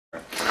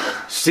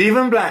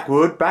Stephen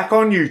Blackwood back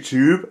on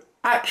YouTube.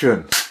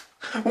 Action.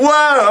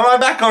 Whoa, am I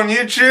back on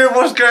YouTube?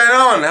 What's going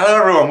on?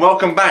 Hello everyone,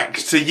 welcome back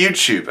to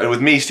YouTube and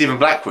with me, Stephen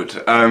Blackwood.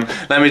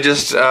 Let me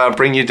just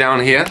bring you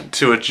down here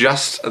to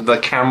adjust the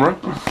camera.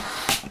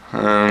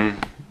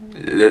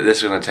 This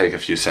is going to take a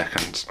few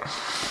seconds.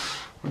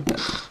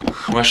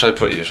 Where should I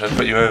put you? Should I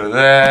put you over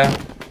there?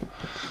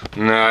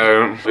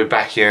 No, we're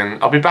back in.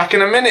 I'll be back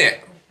in a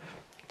minute.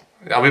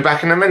 I'll be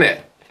back in a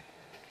minute.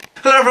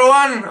 Hello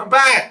everyone, I'm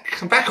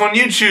back on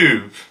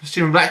YouTube,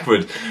 Stephen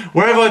Blackwood.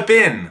 Where have I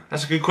been?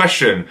 That's a good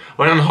question. I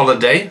went on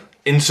holiday,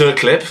 insert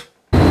clip.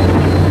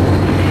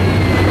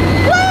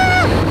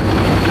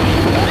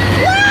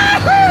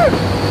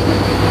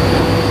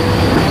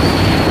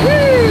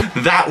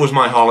 That was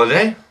my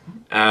holiday.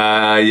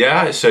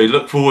 Yeah, so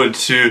look forward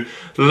to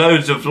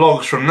loads of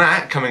vlogs from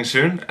that coming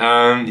soon.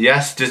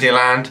 Yes,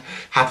 Disneyland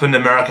happened,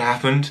 America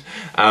happened.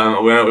 I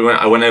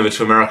went over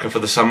to America for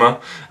the summer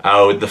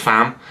with the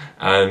fam.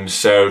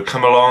 So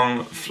come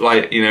along,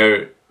 like, you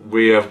know,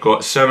 we have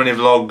got so many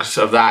vlogs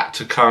of that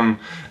to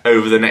come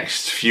over the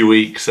next few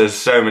weeks. There's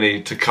so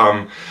many to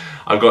come.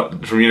 I've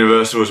got from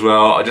Universal as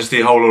well, just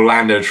the whole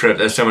Orlando trip,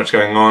 there's so much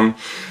going on.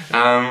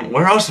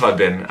 Where else have I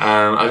been?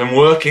 I've been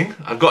working.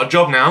 I've got a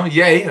job now,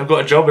 yay, I've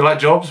got a job. We like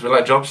jobs,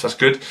 that's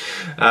good.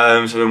 So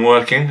I've been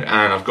working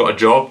and I've got a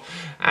job.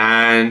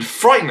 And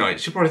Fright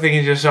Nights, you're probably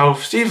thinking to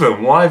yourself,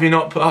 Stephen, why have you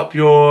not put up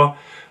your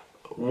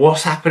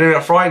what's happening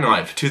at Fright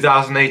Night for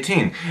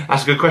 2018?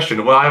 That's a good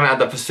question. Well, I haven't had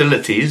the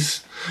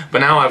facilities, but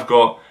now I've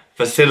got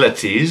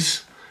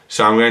facilities,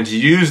 so I'm going to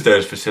use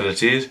those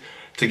facilities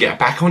to get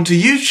back onto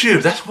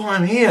YouTube. That's why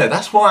I'm here.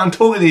 That's why I'm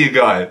talking to you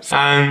guys.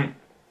 I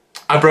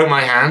broke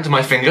my hand,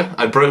 my finger.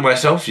 I broke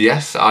myself.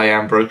 Yes, I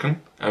am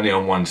broken. Only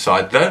on one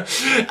side though.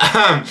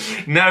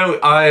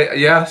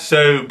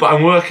 But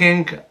I'm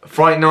working.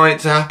 Fright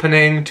Nights are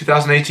happening.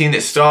 2018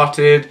 it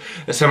started.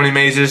 There's so many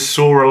mazes.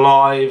 Saw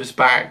Alive is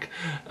back.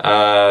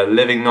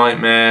 Living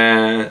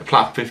Nightmare.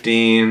 Platform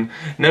 15.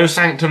 No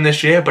Sanctum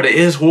this year, but it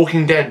is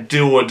Walking Dead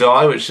Do or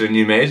Die, which is a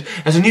new maze.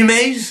 There's a new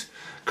maze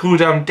called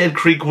Dead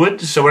Creek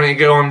Woods, so why don't you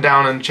go on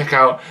down and check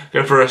out,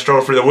 go for a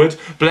stroll through the woods.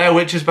 Blair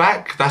Witch is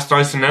back. That's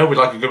nice to know. We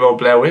like a good old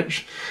Blair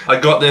Witch. I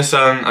got this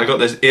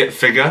It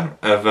figure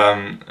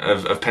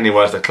of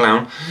Pennywise the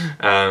Clown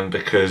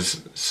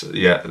because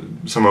yeah,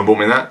 someone bought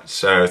me that,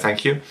 so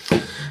thank you.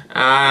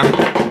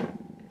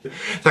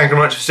 Thank you very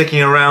much for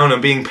sticking around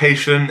and being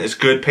patient. It's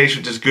good.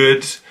 Patience is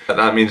good.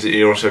 That means that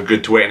you're also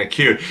good to wait in a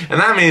queue. And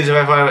that means if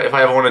I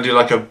ever want to do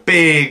like a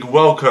big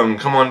welcome,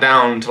 come on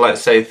down to, like,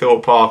 say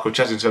Thorpe Park or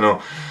Chessington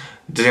or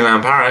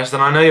Disneyland Paris,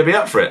 then I know you'll be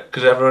up for it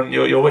because everyone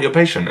you're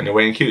patient and you're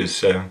waiting queues.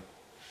 So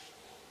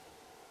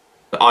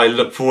I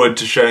look forward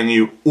to showing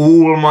you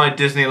all my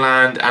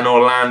Disneyland and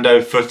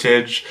Orlando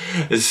footage.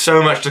 There's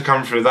so much to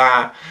come through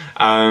that.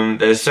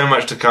 There's so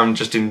much to come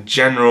just in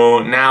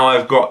general. Now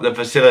I've got the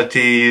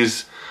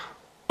facilities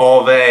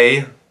of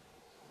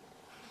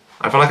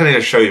I feel like I need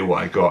to show you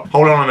what I got.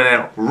 Hold on a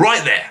minute,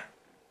 right there.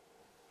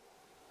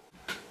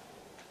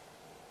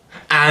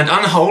 And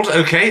unhold,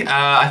 okay,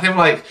 I think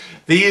like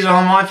these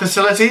are my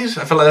facilities.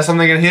 I feel like there's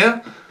something in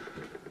here.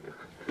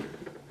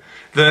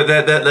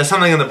 There's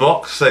something in the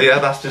box, so yeah,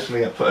 that's just gonna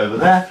get put over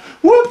there.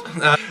 Whoop!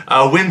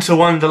 Winter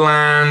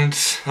Wonderland,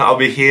 I'll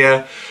be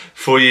here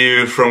for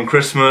you from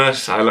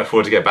Christmas. I look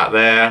forward to get back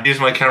there. Use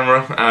my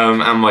camera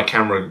and my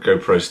camera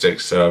GoPro stick,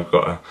 so I've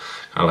got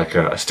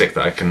a stick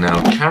that I can now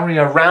carry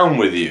around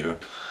with you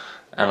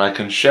and I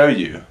can show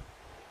you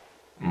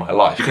my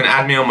life. You can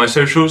add me on my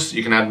socials,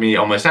 you can add me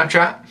on my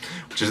Snapchat,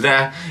 which is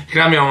there, you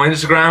can add me on my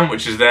Instagram,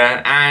 which is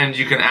there, and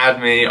you can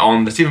add me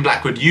on the Stephen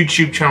Blackwood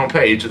YouTube channel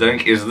page, the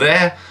link is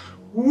there.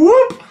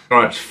 Whoop!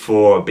 Alright,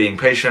 for being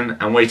patient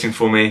and waiting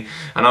for me,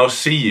 and I'll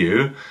see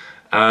you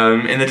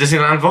in the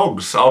Disneyland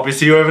vlogs. I'll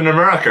see you over in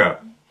America,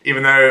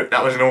 even though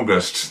that was in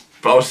August,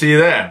 but I'll see you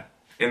there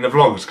in the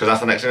vlogs, because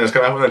that's the next thing that's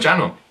coming up on the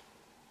channel.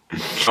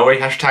 Oh wait,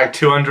 hashtag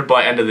 200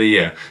 by end of the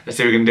year. Let's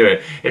see if we can do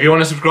it. If you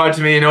want to subscribe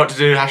to me, you know what to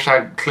do.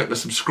 Hashtag click the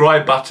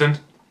subscribe button.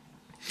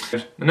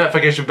 The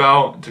notification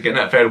bell to get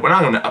notified when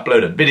I'm going to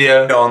upload a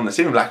video on the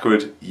Stephen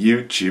Blackwood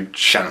YouTube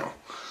channel.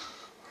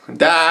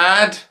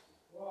 Dad!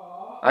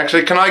 What?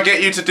 Actually, can I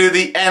get you to do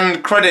the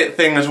end credit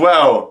thing as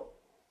well?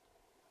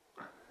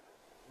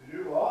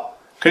 Do what?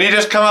 Can you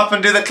just come up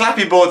and do the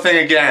clappy board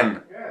thing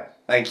again? Yes.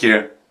 Thank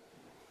you.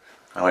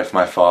 I'll wait for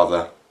my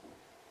father.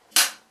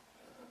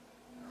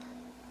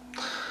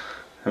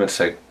 I'm going to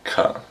say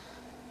cut.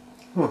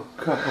 Oh,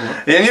 cut.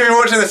 And you've been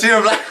watching the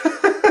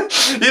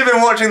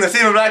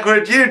Stephen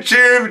Blackwood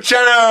YouTube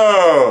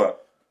channel.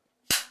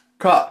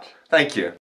 Cut. Thank you.